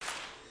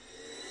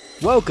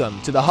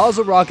Welcome to the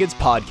Hosel Rockets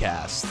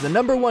podcast, the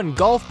 #1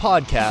 golf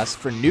podcast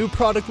for new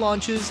product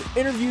launches,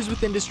 interviews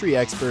with industry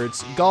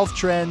experts, golf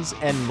trends,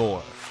 and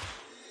more.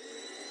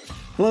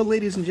 Hello,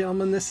 ladies and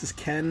gentlemen. This is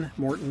Ken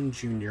Morton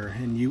Jr.,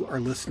 and you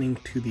are listening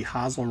to the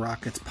Hosel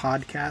Rockets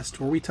podcast,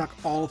 where we talk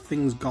all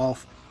things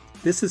golf.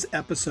 This is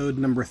episode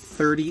number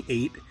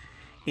 38,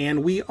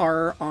 and we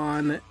are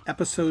on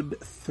episode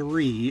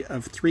 3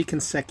 of 3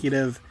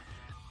 consecutive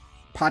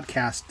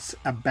podcasts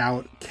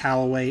about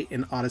Callaway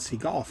and Odyssey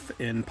Golf.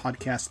 In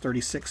podcast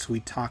 36, we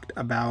talked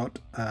about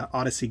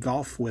Odyssey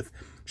Golf with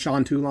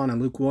Sean Toulon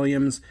and Luke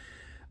Williams.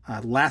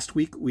 Last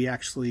week, we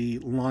actually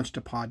launched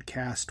a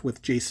podcast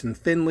with Jason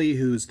Finley,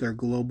 who's their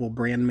global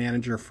brand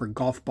manager for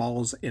golf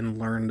balls, and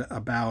learned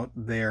about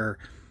their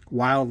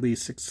wildly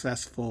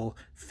successful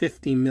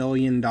 $50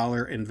 million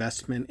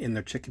investment in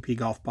their Chicopee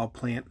golf ball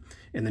plant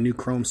and the new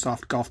Chrome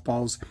Soft golf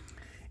balls.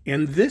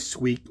 And this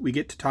week, we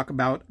get to talk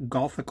about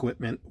golf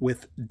equipment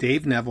with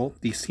Dave Neville,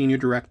 the Senior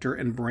Director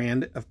and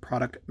Brand of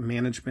Product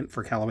Management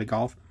for Callaway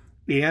Golf,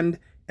 and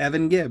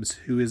Evan Gibbs,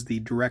 who is the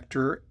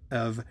Director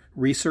of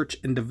Research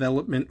and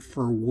Development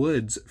for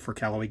Woods for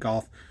Callaway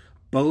Golf.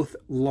 Both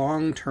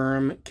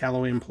long-term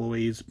Callaway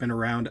employees, been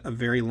around a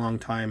very long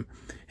time,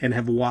 and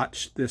have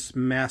watched this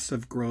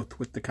massive growth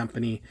with the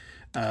company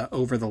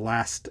over the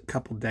last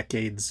couple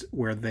decades,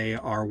 where they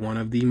are one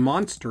of the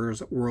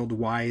monsters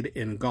worldwide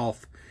in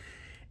golf.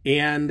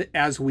 And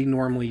as we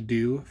normally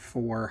do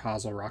for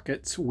Hosel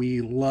Rockets, we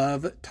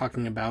love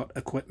talking about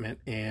equipment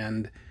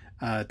and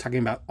talking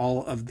about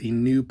all of the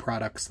new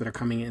products that are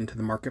coming into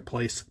the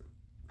marketplace.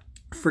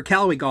 For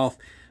Callaway Golf,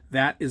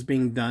 that is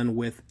being done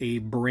with a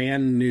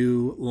brand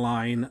new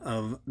line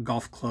of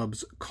golf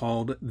clubs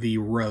called the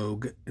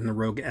Rogue and the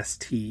Rogue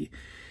ST.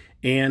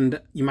 And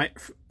you might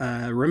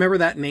remember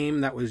that name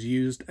that was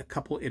used a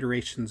couple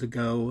iterations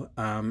ago,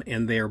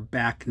 and they're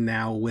back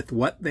now with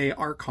what they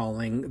are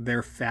calling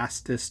their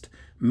fastest,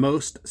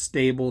 most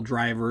stable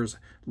drivers,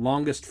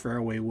 longest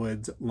fairway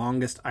woods,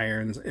 longest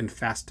irons, and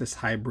fastest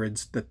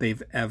hybrids that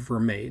they've ever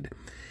made.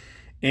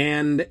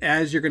 And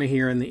as you're going to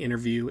hear in the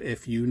interview,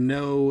 if you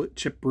know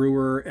Chip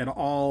Brewer at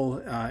all,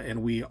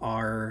 and we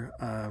are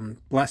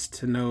blessed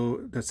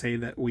to say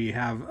that we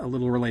have a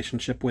little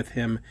relationship with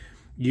him,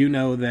 you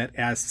know that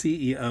as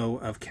CEO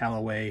of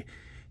Callaway,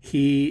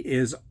 he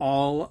is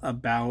all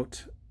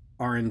about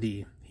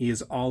R&D. He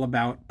is all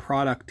about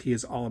product. He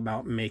is all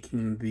about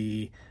making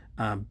the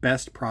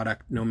best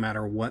product, no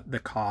matter what the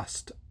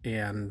cost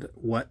and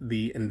what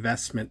the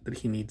investment that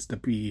he needs to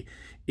be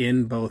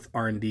in both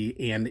R&D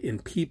and in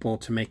people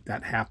to make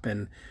that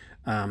happen.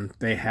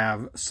 They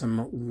have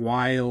some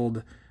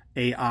wild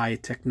AI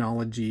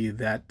technology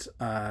that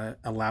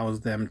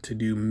allows them to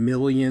do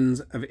millions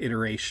of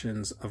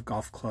iterations of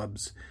golf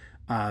clubs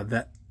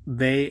that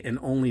they and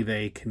only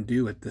they can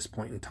do at this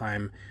point in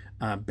time,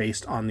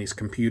 based on these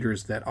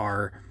computers that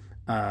are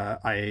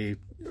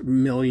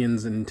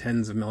millions and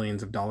tens of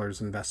millions of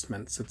dollars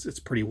investments. It's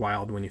pretty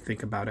wild when you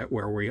think about it,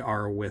 where we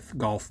are with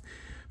golf,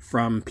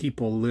 from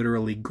people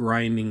literally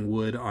grinding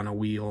wood on a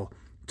wheel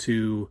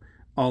to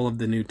all of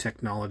the new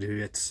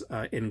technology that's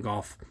in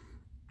golf.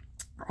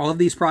 All of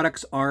these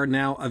products are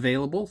now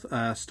available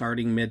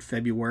starting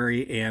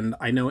mid-February, and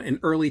I know in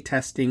early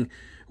testing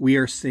we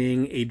are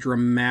seeing a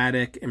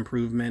dramatic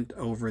improvement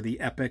over the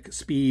Epic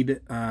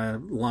Speed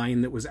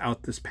line that was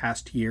out this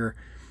past year.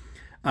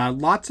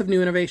 Lots of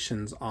new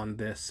innovations on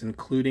this,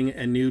 including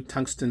a new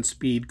tungsten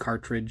speed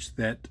cartridge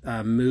that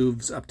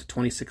moves up to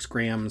 26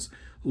 grams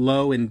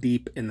low and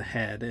deep in the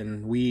head.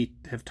 And we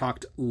have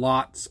talked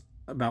lots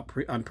about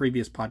on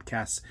previous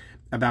podcasts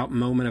about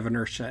moment of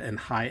inertia and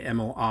high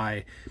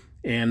MOI.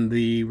 And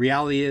the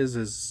reality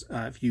is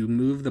if you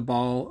move the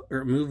ball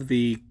or move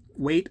the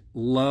weight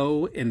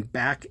low and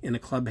back in a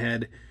club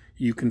head,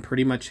 you can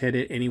pretty much hit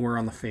it anywhere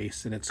on the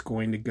face, and it's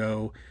going to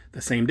go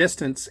the same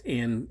distance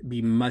and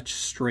be much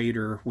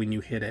straighter when you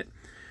hit it.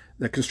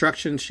 The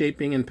construction,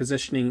 shaping, and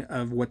positioning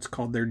of what's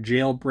called their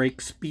Jailbreak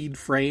Speed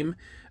Frame,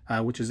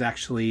 which is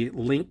actually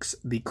links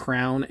the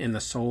crown and the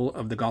sole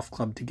of the golf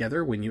club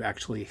together when you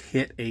actually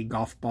hit a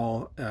golf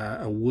ball,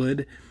 a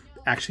wood.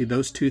 Actually,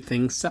 those two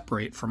things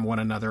separate from one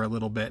another a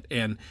little bit,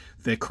 and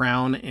the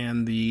crown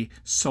and the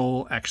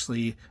sole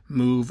actually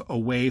move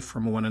away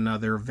from one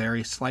another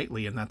very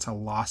slightly, and that's a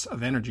loss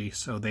of energy.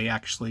 So they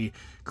actually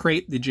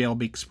create the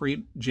jailbreak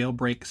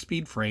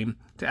speed frame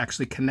to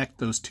actually connect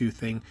those two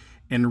things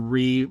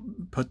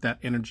and put that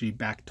energy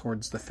back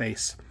towards the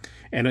face.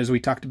 And as we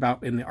talked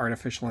about in the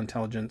artificial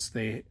intelligence,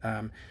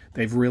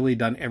 they've really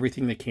done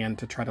everything they can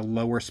to try to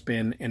lower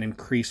spin and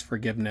increase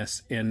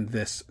forgiveness in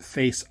this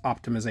face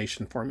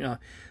optimization formula.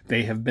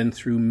 They have been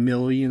through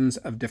millions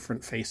of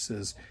different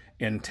faces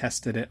and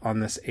tested it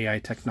on this AI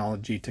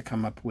technology to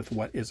come up with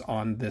what is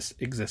on this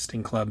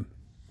existing club.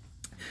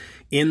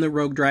 In the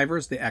Rogue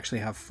drivers, they actually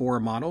have 4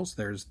 models.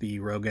 There's the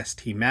Rogue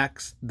ST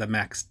Max, the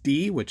Max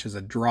D, which is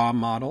a draw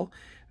model,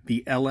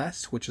 the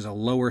LS, which is a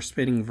lower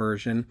spinning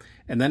version,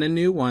 and then a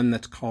new one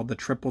that's called the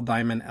Triple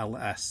Diamond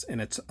LS, and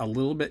it's a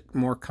little bit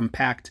more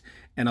compact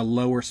and a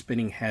lower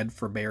spinning head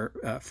for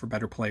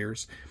better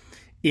players.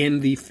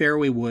 In the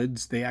fairway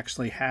woods, they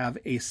actually have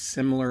a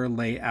similar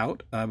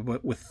layout,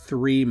 but with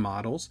 3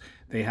 models.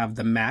 They have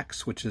the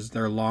Max, which is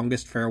their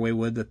longest fairway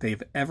wood that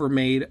they've ever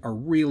made, a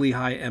really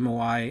high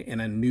MOI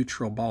and a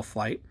neutral ball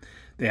flight.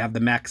 They have the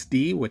Max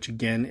D, which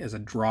again is a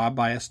draw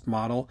biased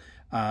model.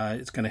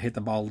 It's going to hit the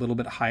ball a little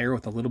bit higher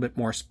with a little bit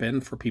more spin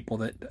for people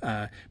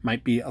that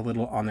might be a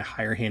little on the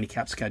higher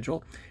handicap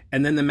schedule.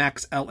 And then the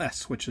Max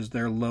LS, which is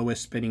their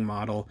lowest spinning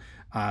model,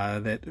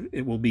 that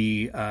it will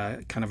be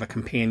kind of a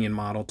companion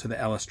model to the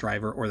LS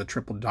Driver or the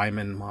Triple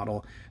Diamond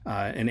model,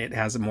 and it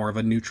has more of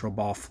a neutral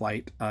ball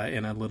flight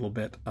and a little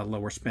bit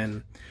lower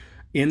spin.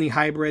 In the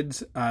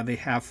hybrids, they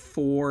have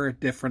 4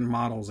 different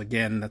models.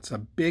 Again, that's a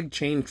big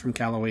change from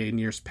Callaway in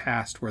years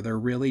past, where they're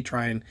really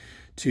trying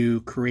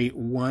to create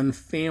one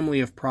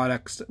family of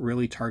products that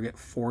really target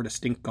 4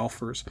 distinct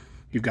golfers.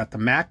 You've got the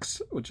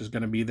Max, which is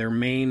going to be their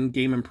main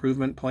game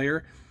improvement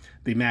player.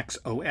 The Max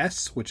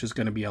OS, which is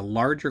going to be a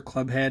larger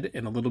club head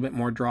and a little bit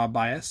more draw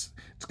bias.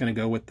 It's going to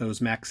go with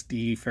those Max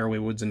D fairway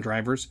woods and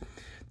drivers.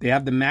 They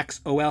have the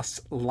Max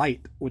OS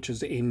Lite, which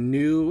is a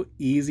new,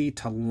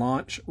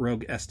 easy-to-launch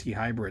Rogue ST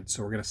hybrid.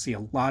 So we're going to see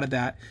a lot of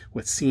that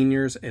with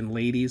seniors and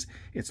ladies.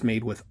 It's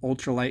made with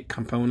ultralight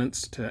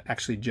components to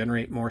actually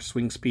generate more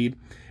swing speed.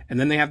 And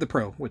then they have the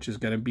Pro, which is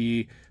going to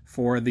be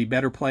for the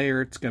better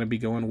player. It's going to be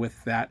going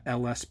with that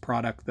LS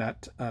product,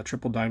 that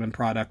Triple Diamond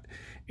product,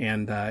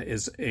 and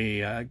is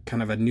a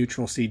kind of a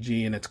neutral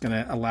CG, and it's going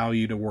to allow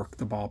you to work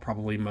the ball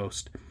probably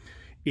most.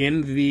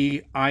 In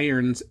the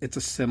irons, it's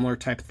a similar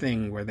type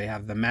thing where they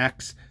have the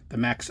Max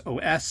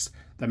OS,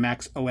 the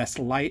Max OS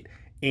Lite,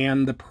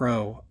 and the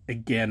Pro.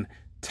 Again,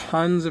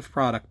 tons of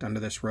product under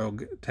this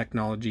Rogue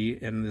technology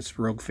and this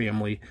Rogue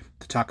family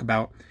to talk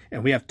about.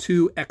 And we have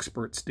 2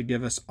 experts to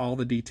give us all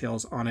the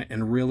details on it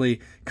and really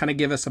kind of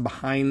give us a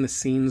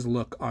behind-the-scenes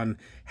look on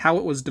how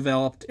it was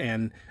developed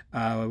and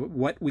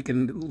what we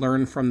can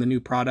learn from the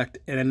new product,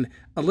 and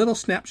a little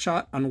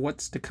snapshot on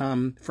what's to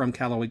come from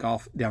Callaway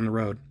Golf down the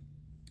road.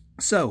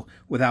 So,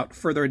 without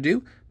further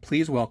ado,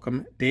 please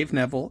welcome Dave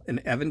Neville and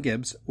Evan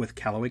Gibbs with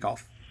Callaway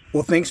Golf.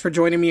 Well, thanks for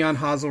joining me on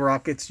Hosel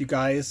Rockets, you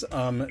guys.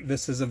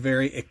 This is a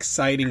very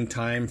exciting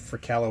time for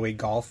Callaway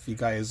Golf. You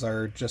guys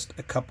are just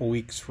a couple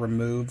weeks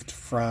removed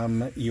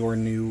from your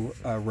new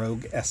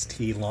Rogue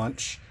ST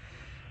launch.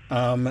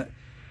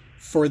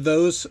 For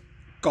those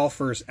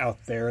golfers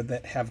out there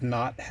that have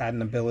not had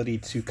an ability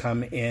to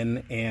come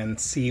in and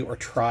see or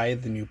try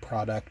the new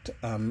product,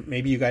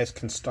 maybe you guys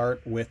can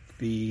start with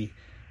the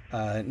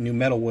new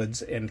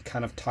Metalwoods and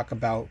kind of talk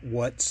about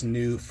what's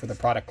new for the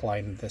product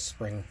line this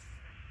spring.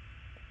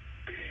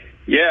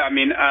 Yeah, I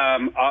mean,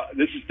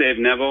 this is Dave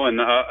Neville,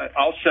 and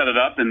I'll set it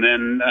up, and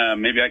then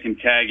maybe I can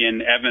tag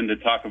in Evan to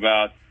talk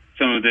about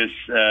some of this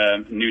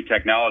new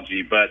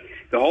technology. But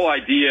the whole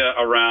idea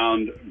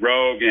around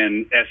Rogue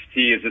and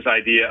ST is this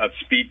idea of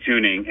speed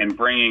tuning and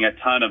bringing a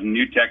ton of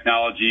new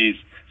technologies,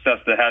 stuff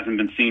that hasn't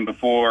been seen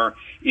before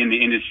in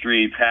the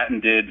industry,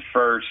 patented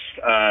first,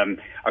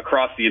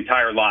 across the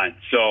entire line.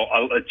 So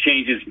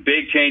changes,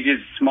 big changes,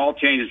 small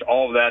changes,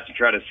 all of that to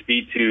try to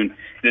speed tune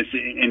this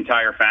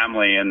entire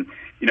family. And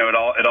you know, it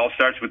all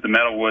starts with the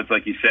Metalwoods,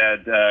 like you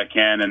said,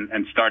 Ken,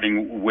 and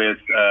starting with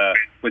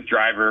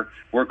driver.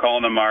 We're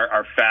calling them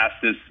our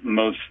fastest,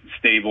 most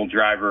stable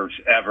drivers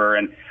ever.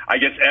 And I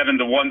guess, Evan,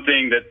 the one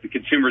thing that the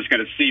consumer is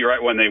going to see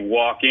right when they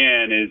walk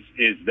in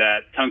is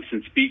that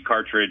tungsten speed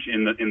cartridge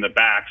in the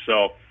back.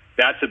 So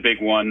that's a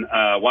big one.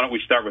 Why don't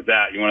we start with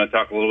that? You want to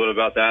talk a little bit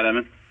about that,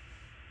 Evan?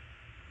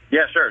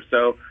 Yeah, sure.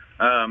 So,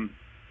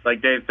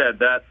 like Dave said,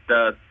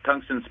 that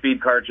tungsten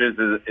speed cartridge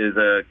is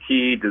a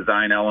key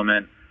design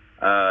element.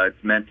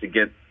 It's meant to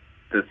get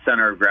the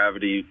center of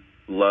gravity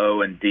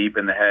low and deep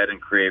in the head and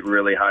create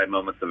really high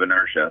moments of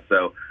inertia.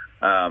 So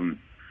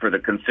for the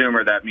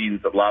consumer, that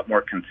means a lot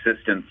more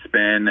consistent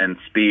spin and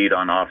speed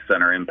on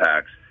off-center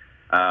impacts,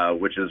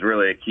 which is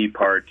really a key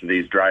part to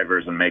these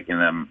drivers and making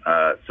them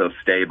so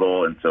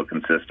stable and so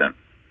consistent.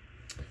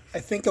 I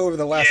think over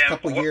the last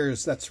couple of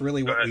years, that's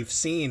really what we've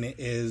seen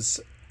is,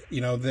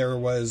 you know, there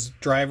was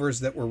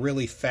drivers that were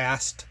really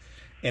fast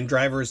and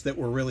drivers that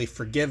were really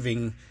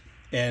forgiving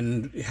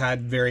and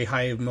had very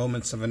high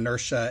moments of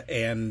inertia.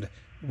 And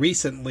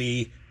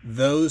recently,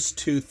 those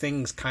two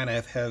things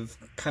have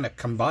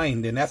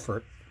combined in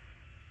effort.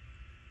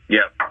 Yeah.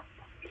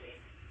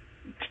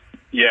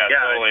 Yeah,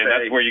 totally. And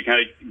that's where you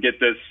kind of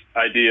get this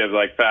idea of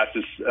like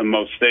fastest and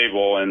most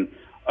stable. And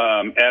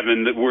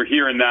Evan, we're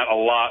hearing that a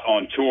lot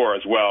on tour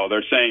as well.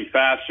 They're saying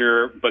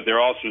faster, but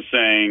they're also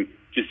saying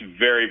just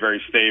very,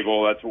 very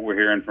stable. That's what we're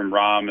hearing from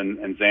Rahm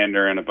and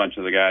Xander and a bunch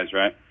of the guys,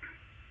 right?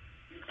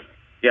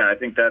 Yeah, I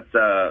think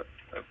that's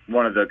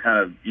one of the kind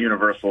of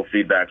universal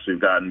feedbacks we've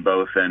gotten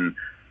both in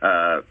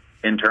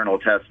internal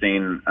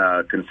testing,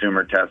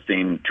 consumer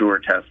testing, tour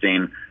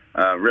testing,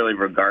 really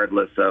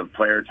regardless of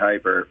player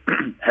type or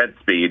head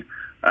speed.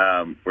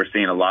 We're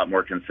seeing a lot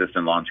more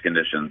consistent launch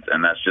conditions,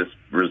 and that's just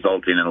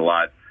resulting in a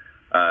lot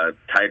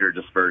tighter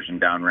dispersion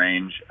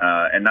downrange,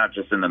 and not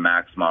just in the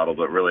Max model,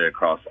 but really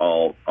across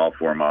all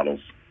four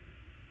models.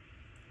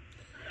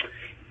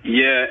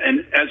 Yeah,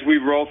 and as we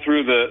roll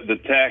through the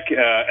tech,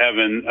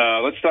 Evan,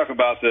 let's talk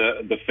about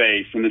the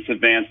face and this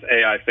advanced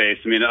AI face.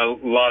 I mean, a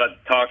lot of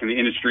talk in the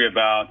industry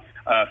about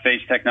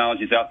face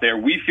technologies out there.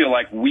 We feel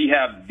like we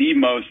have the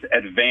most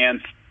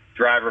advanced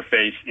driver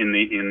face in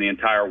the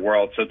entire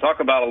world. So talk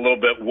about a little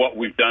bit what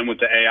we've done with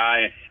the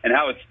AI and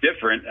how it's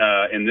different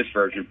in this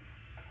version.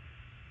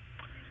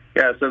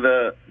 Yeah, so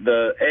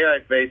the AI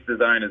face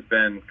design has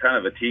been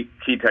kind of a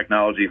key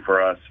technology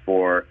for us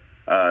for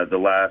the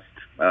last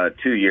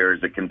 2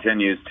 years. It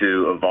continues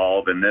to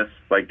evolve, and this,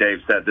 like Dave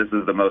said, this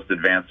is the most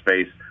advanced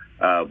face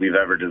we've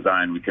ever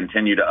designed. We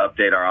continue to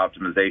update our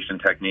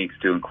optimization techniques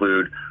to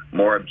include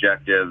more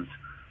objectives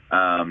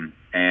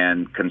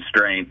and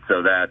constraints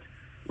so that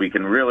we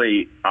can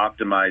really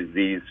optimize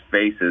these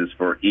faces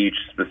for each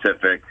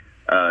specific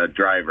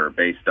driver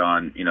based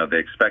on, the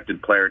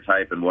expected player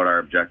type and what our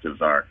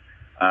objectives are.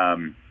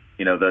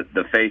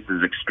 The face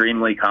is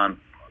extremely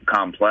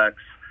complex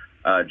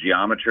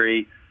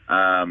geometry.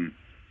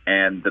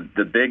 And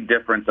the big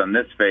difference on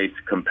this face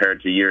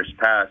compared to years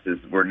past is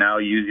we're now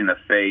using the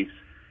face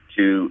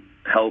to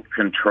help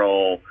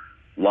control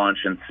launch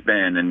and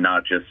spin and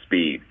not just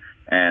speed.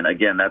 And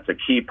again, that's a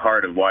key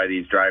part of why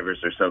these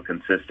drivers are so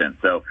consistent.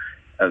 So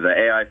the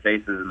AI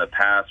faces in the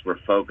past were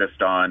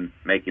focused on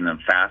making them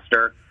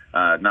faster,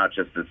 not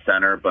just at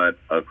center, but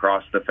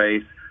across the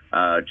face,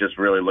 just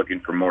really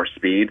looking for more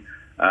speed.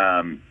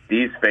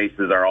 These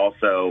faces are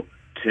also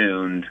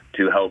tuned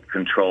to help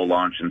control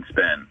launch and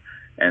spin.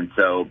 And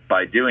so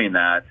by doing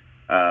that,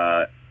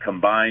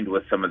 combined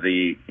with some of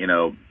the,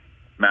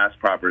 mass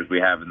properties we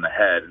have in the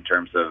head in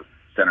terms of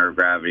center of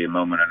gravity and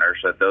moment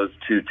inertia, those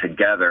two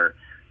together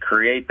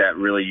create that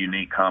really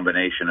unique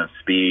combination of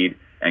speed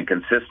and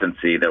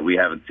consistency that we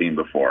haven't seen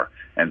before.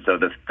 And so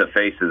the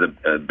face is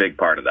a big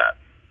part of that.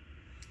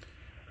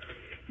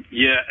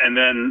 Yeah, and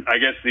then I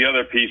guess the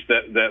other piece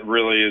that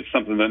really is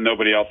something that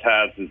nobody else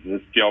has is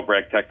this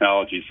jailbreak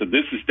technology. So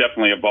this has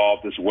definitely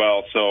evolved as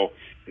well. So,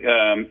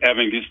 Evan,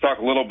 can you just talk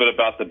a little bit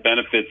about the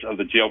benefits of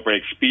the jailbreak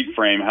speed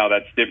frame, how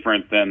that's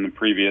different than the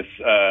previous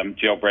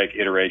jailbreak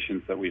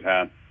iterations that we've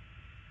had?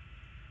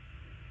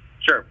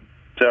 Sure.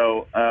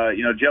 So,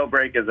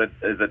 jailbreak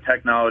is a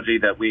technology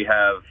that we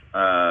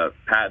have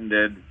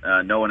patented.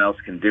 No one else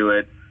can do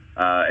it,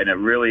 and it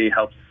really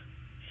helps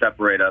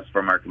separate us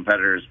from our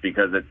competitors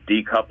because it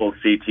decouples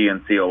CT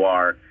and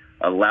COR,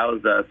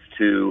 allows us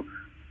to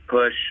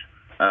push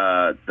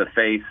the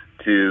face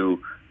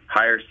to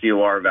higher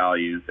COR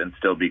values and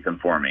still be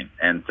conforming.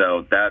 And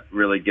so that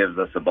really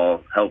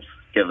helps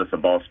give us a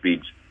ball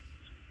speed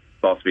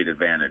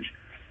advantage.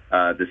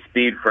 The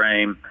speed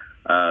frame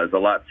is a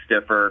lot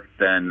stiffer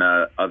than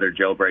other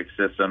jailbreak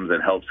systems.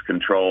 It helps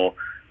control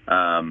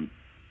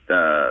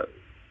the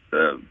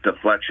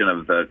deflection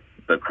of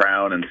the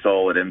crown and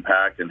sole at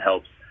impact and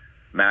helps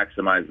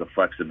maximize the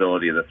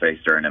flexibility of the face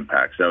during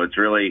impact. So it's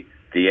really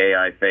the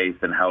AI face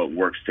and how it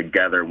works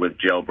together with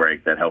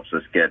jailbreak that helps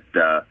us get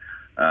the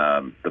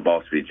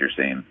ball speeds you're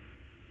seeing.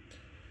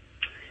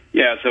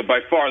 Yeah, so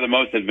by far the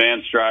most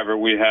advanced driver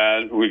we've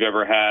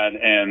ever had,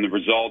 and the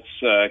results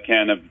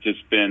can have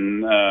just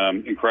been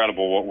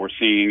incredible. What we're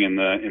seeing in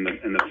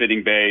the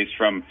fitting bays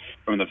from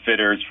the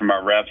fitters, from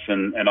our reps,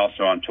 and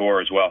also on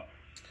tour as well.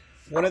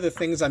 One of the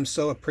things I'm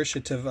so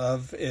appreciative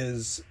of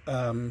is,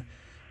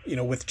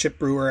 with Chip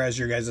Brewer as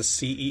your guys'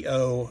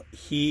 CEO,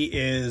 he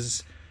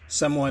is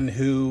someone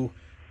who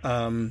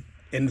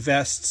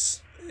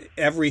invests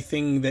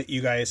everything that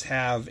you guys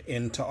have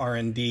into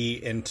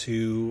R&D,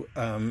 into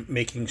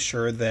making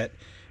sure that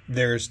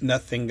there's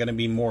nothing going to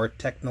be more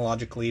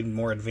technologically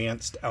more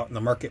advanced out in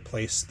the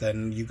marketplace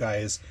than you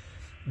guys.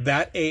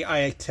 That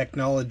AI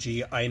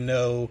technology, I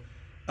know,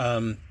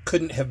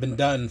 couldn't have been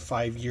done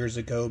 5 years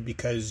ago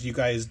because you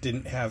guys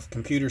didn't have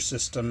computer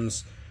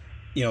systems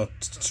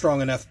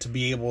strong enough to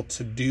be able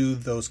to do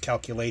those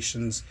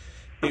calculations.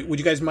 Would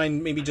you guys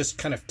mind maybe just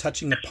kind of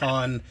touching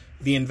upon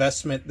the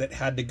investment that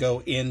had to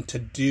go in to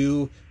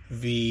do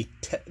the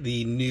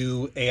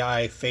new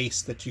AI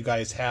face that you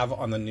guys have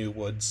on the new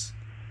Woods?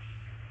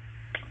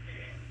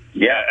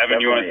 Yeah,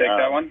 Evan, you want to take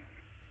that one?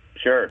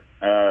 Sure.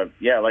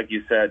 Like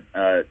you said,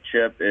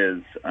 Chip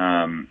is,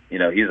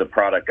 he's a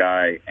product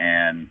guy,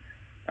 and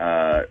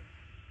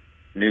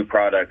new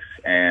products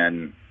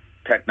and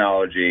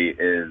technology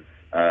is,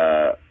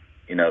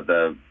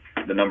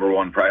 the number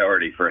one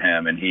priority for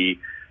him. And he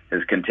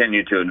has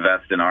continued to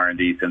invest in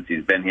R&D since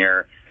he's been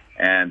here.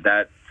 And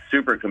that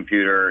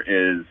supercomputer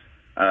is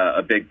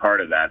a big part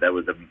of that. That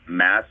was a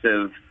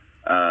massive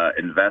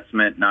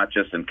investment, not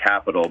just in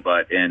capital,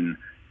 but in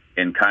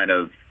kind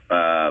of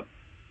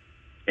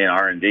in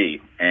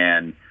R&D.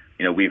 And,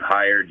 we've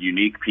hired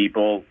unique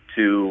people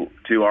to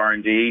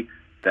R&D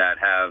that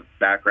have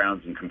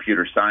backgrounds in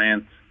computer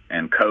science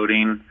and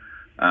coding,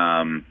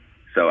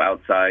 so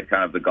outside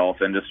kind of the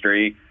golf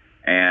industry.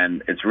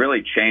 And it's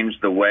really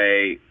changed the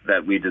way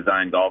that we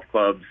design golf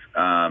clubs,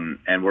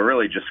 and we're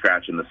really just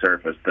scratching the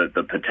surface.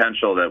 The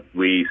potential that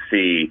we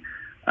see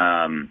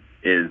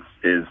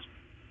is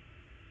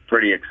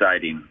pretty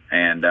exciting.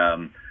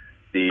 And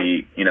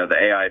the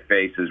AI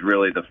face is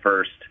really the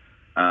first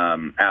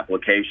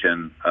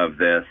application of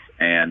this.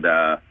 And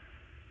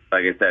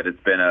like I said,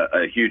 it's been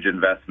a huge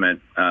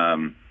investment,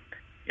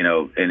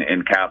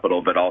 in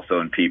capital, but also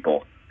in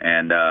people.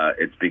 And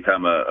it's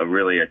become a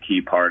really a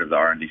key part of the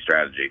R&D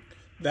strategy.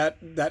 That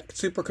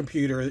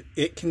supercomputer,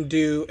 it can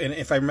do, and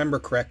if I remember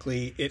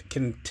correctly, it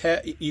can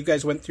you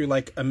guys went through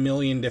like a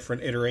million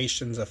different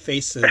iterations of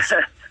faces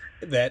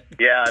that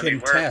can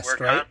test,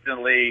 we're right?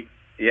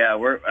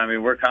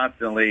 We're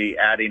constantly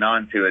adding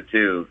on to it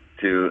too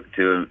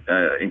to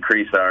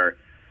increase our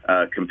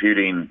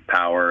computing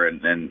power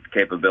and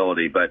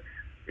capability. But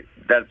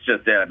that's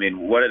just it. I mean,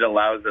 what it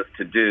allows us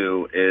to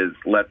do is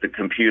let the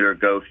computer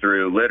go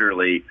through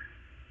literally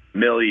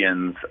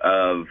millions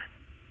of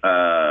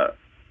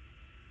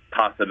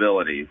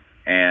possibilities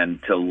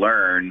and to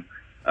learn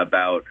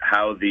about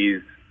how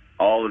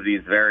all of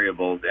these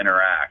variables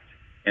interact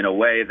in a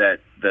way that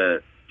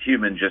the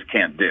human just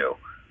can't do.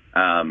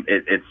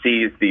 It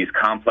sees these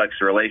complex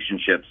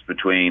relationships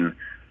between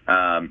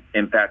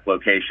impact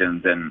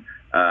locations and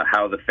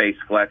how the face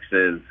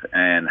flexes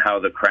and how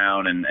the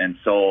crown and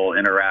sole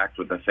interact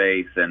with the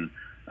face, and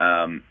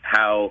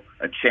how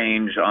a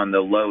change on the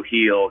low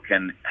heel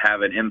can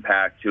have an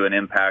impact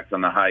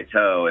on the high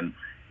toe. And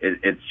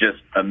it's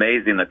just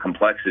amazing the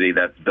complexity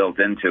that's built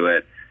into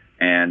it,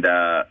 and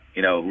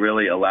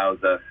really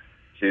allows us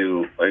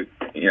to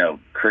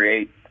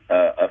create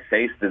a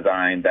face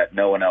design that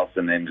no one else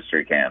in the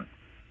industry can.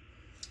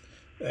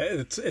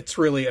 It's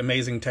really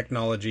amazing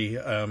technology.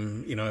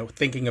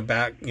 Thinking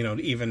about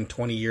even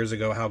 20 years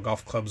ago how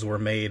golf clubs were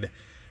made,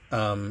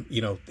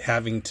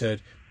 having to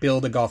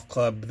build a golf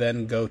club,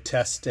 then go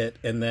test it,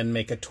 and then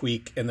make a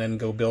tweak, and then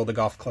go build a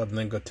golf club, and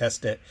then go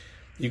test it.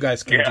 You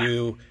guys can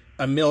do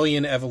a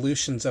million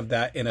evolutions of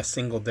that in a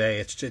single day.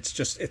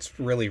 It's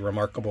really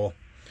remarkable.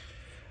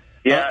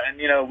 Yeah,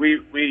 and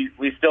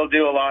we still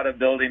do a lot of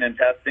building and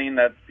testing.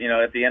 That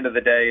at the end of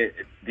the day,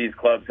 these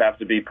clubs have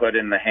to be put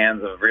in the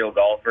hands of real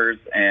golfers,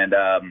 and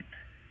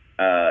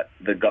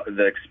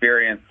the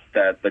experience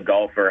that the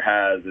golfer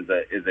has is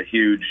a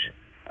huge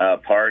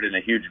part and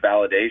a huge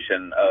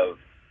validation of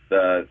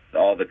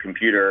all the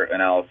computer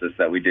analysis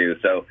that we do.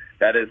 So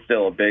that is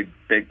still a big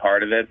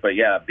part of it. But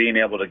yeah, being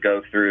able to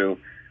go through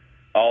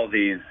all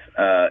these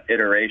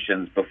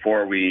iterations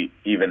before we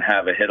even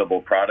have a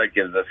hittable product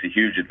gives us a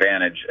huge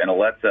advantage, and it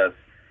lets us,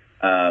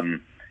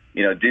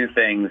 do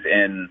things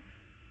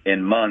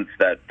in months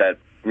that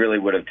really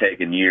would have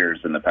taken years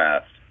in the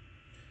past.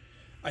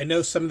 I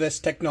know some of this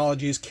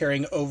technology is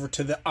carrying over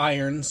to the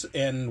irons,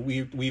 and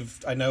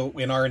I know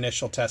in our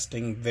initial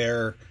testing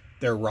they're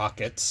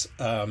rockets.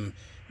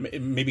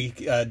 Maybe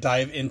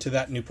dive into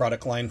that new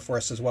product line for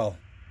us as well.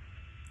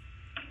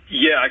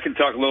 Yeah, I can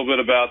talk a little bit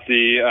about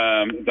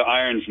the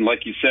irons, and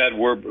like you said,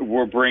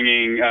 we're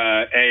bringing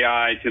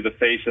AI to the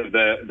face of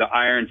the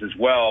irons as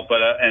well,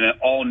 but and an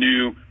all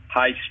new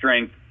high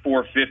strength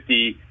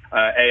 450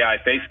 AI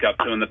face cup.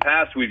 So in the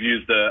past we've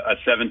used a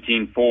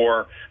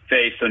 17.4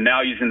 face, so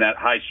now using that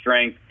high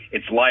strength,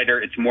 it's lighter,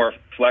 it's more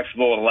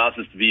flexible, it allows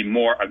us to be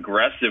more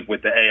aggressive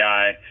with the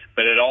AI,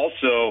 but it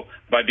also,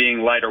 by being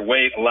lighter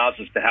weight, allows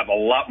us to have a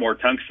lot more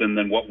tungsten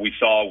than what we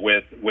saw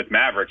with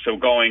Maverick. So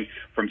going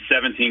from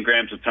 17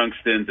 grams of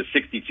tungsten to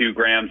 62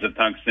 grams of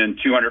tungsten,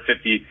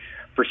 250%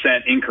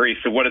 increase.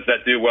 So what does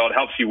that do? Well, it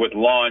helps you with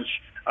launch,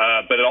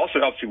 but it also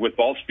helps you with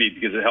ball speed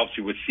because it helps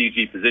you with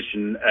CG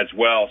position as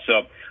well.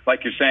 So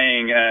like you're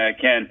saying,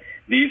 Ken,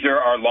 these are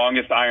our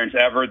longest irons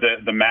ever,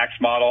 the Max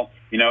model.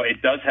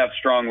 It does have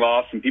strong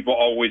loss, and people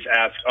always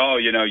ask,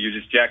 you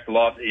just jack the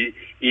loss.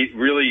 It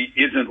really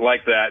isn't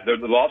like that.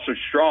 The loss are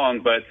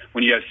strong, but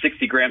when you have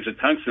 60 grams of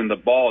tungsten, the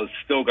ball is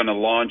still going to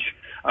launch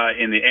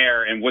in the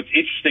air. And what's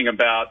interesting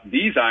about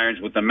these irons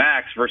with the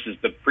Max versus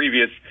the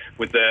previous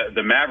with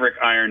the Maverick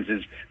irons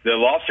is the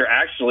lofts are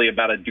actually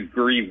about a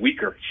degree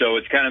weaker. So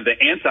it's kind of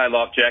the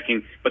anti-loft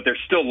jacking, but they're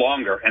still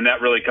longer, and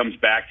that really comes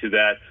back to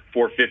that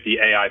 450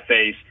 AI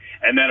face.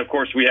 And then, of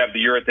course, we have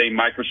the urethane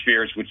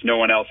microspheres, which no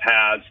one else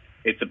has.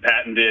 It's a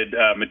patented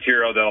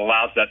material that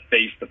allows that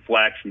face to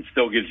flex and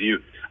still gives you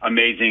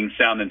amazing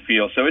sound and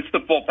feel. So it's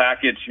the full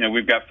package.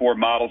 We've got 4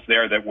 models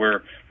there that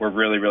we're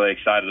really, really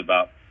excited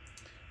about.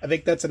 I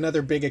think that's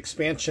another big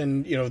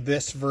expansion,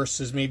 this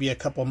versus maybe a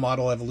couple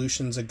model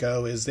evolutions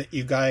ago, is that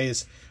you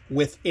guys,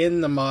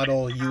 within the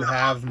model, you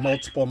have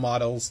multiple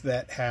models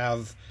that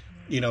have,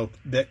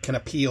 that can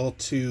appeal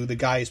to the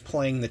guys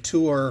playing the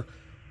tour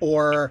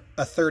or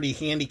a 30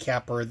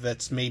 handicapper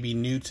that's maybe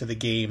new to the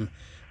game.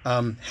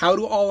 How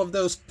do all of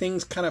those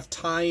things kind of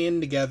tie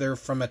in together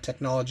from a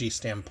technology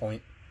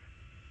standpoint?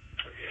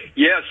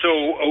 Yeah,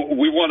 so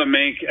we want to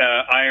make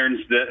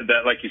irons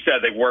that, like you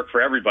said, they work for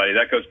everybody.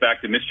 That goes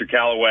back to Mr.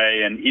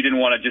 Callaway, and he didn't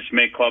want to just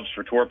make clubs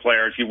for tour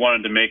players. He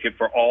wanted to make it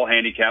for all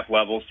handicap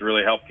levels to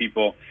really help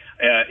people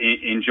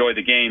enjoy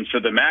the game. So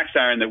the max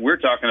iron that we're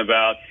talking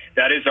about,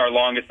 that is our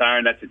longest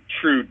iron. That's a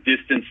true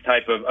distance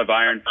type of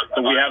iron.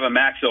 But we have a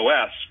Max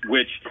OS,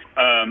 which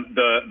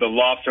the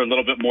lofts are a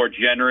little bit more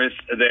generous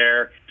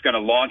there. It's going to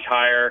launch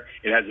higher.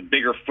 It has a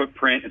bigger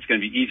footprint. It's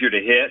going to be easier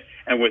to hit.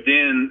 And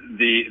within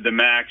the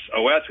Max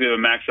OS, we have a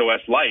Max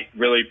OS Light,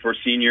 really for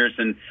seniors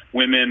and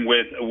women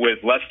with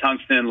less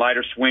tungsten,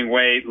 lighter swing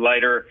weight,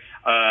 lighter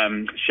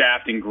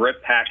shaft and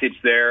grip package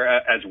there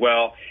as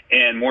well,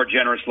 and more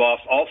generous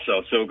lofts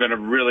also. So we're going to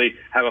really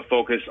have a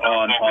focus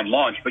on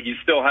launch. But you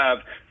still have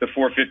the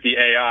 450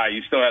 AI.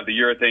 You still have the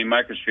urethane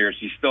microspheres.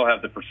 You still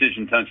have the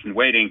precision tungsten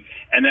weighting.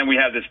 And then we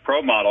have this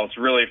Pro model. It's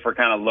really for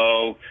kind of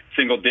low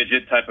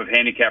single-digit type of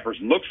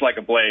handicappers. Looks like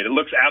a blade. It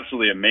looks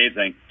absolutely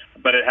amazing,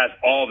 but it has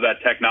all of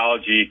that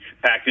technology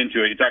packed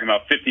into it. You're talking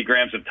about 50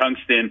 grams of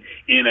tungsten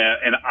in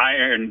an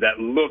iron that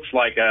looks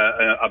like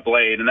a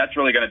blade, and that's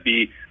really going to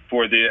be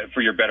for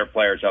your better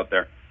players out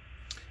there.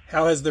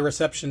 How has the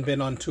reception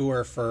been on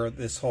tour for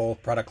this whole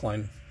product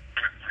line?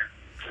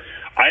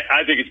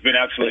 I think it's been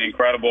absolutely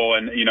incredible,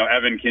 and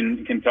Evan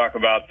can talk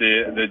about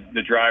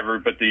the driver,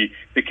 but the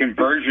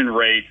conversion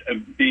rate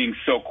of being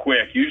so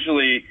quick.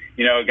 Usually,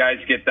 guys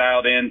get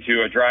dialed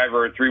into a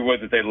driver or 3-wood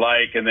that they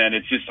like, and then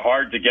it's just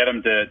hard to get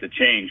them to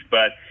change.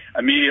 But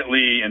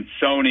immediately in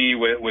Sony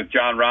with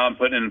John Rahm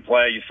putting it in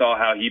play, you saw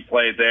how he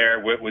played there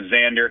with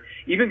Xander.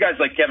 Even guys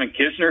like Kevin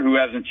Kisner, who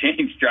hasn't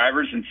changed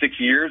drivers in 6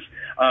 years,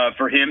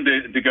 for him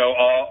to go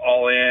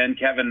all in.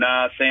 Kevin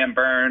Na, Sam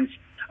Burns.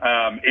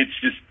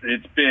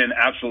 It's been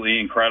absolutely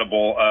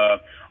incredible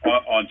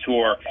on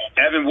tour.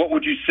 Evan, what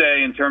would you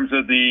say in terms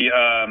of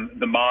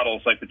the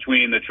models, like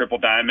between the Triple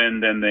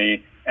Diamond and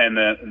the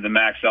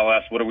Max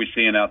LS? What are we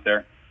seeing out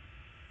there?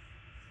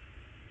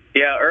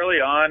 Yeah,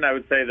 early on, I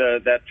would say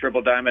that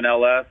Triple Diamond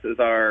LS is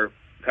our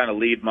kind of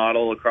lead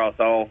model across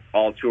all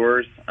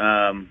tours.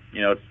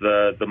 It's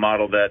the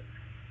model that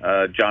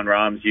John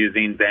Rahm's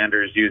using,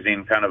 Xander's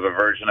using, kind of a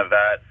version of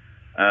that.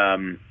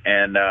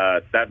 And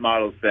that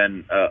model's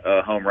been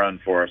a home run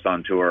for us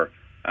on tour.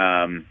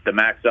 The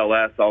Max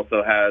LS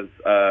also has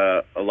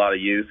a lot of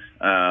use,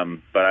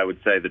 but I would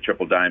say the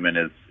Triple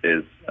Diamond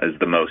is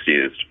the most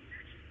used.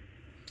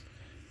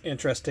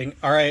 Interesting.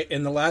 All right,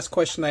 and the last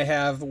question I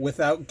have,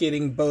 without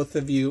getting both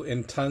of you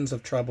in tons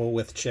of trouble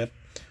with Chip,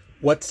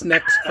 what's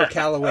next for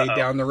Callaway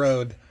down the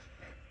road?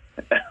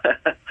 Yeah,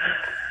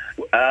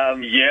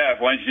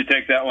 why don't you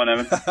take that one,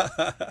 Evan?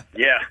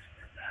 Yeah.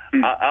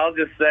 I'll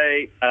just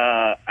say,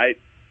 as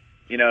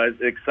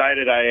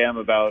excited I am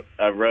about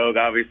Rogue,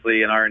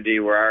 obviously in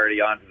R&D, we're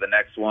already on to the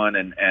next one.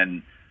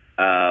 And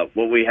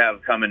what we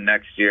have coming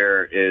next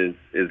year is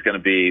going to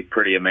be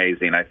pretty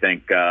amazing. I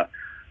think,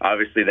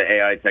 obviously the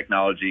AI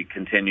technology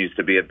continues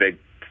to be a big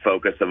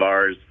focus of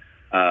ours,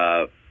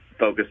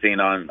 focusing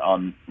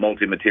on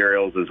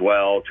multi-materials as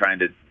well, trying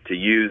to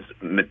use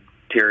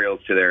materials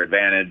to their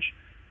advantage.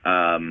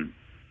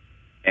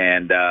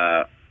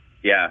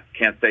 Yeah,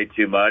 can't say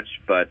too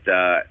much, but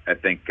I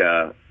think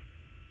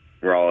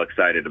we're all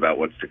excited about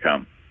what's to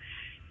come.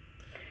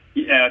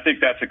 Yeah, I think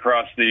that's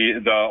across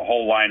the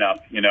whole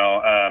lineup.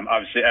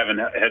 Obviously Evan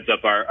heads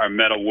up our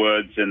metal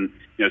woods, and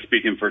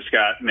speaking for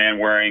Scott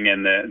Manwaring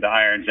and the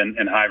irons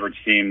and hybrids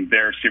team,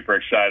 they're super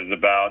excited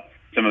about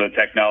some of the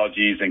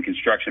technologies and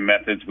construction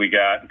methods we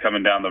got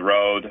coming down the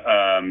road.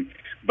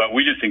 But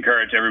we just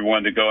encourage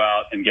everyone to go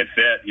out and get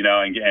fit,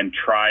 and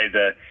try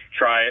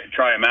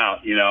them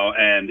out,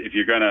 and if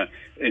you're going to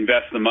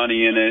invest the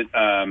money in it,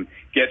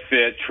 get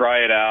fit,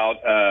 try it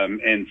out,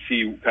 and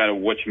see kind of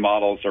which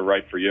models are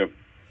right for you.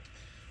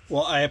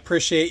 Well, I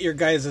appreciate your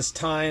guys'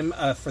 time.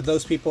 For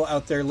those people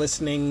out there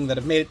listening that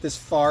have made it this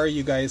far,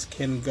 you guys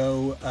can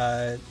go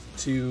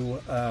to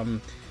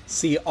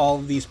see all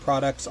of these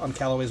products on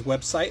Callaway's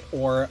website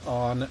or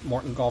on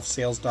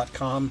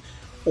mortongolfsales.com,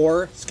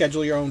 or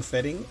schedule your own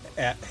fitting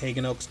at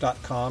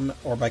hagenoaks.com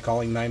or by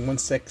calling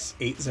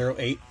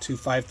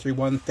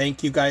 916-808-2531.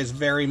 Thank you guys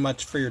very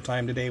much for your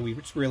time today. We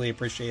really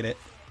appreciate it.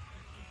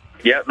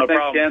 Yeah, no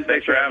problem. Ken.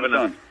 Thanks for having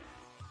us.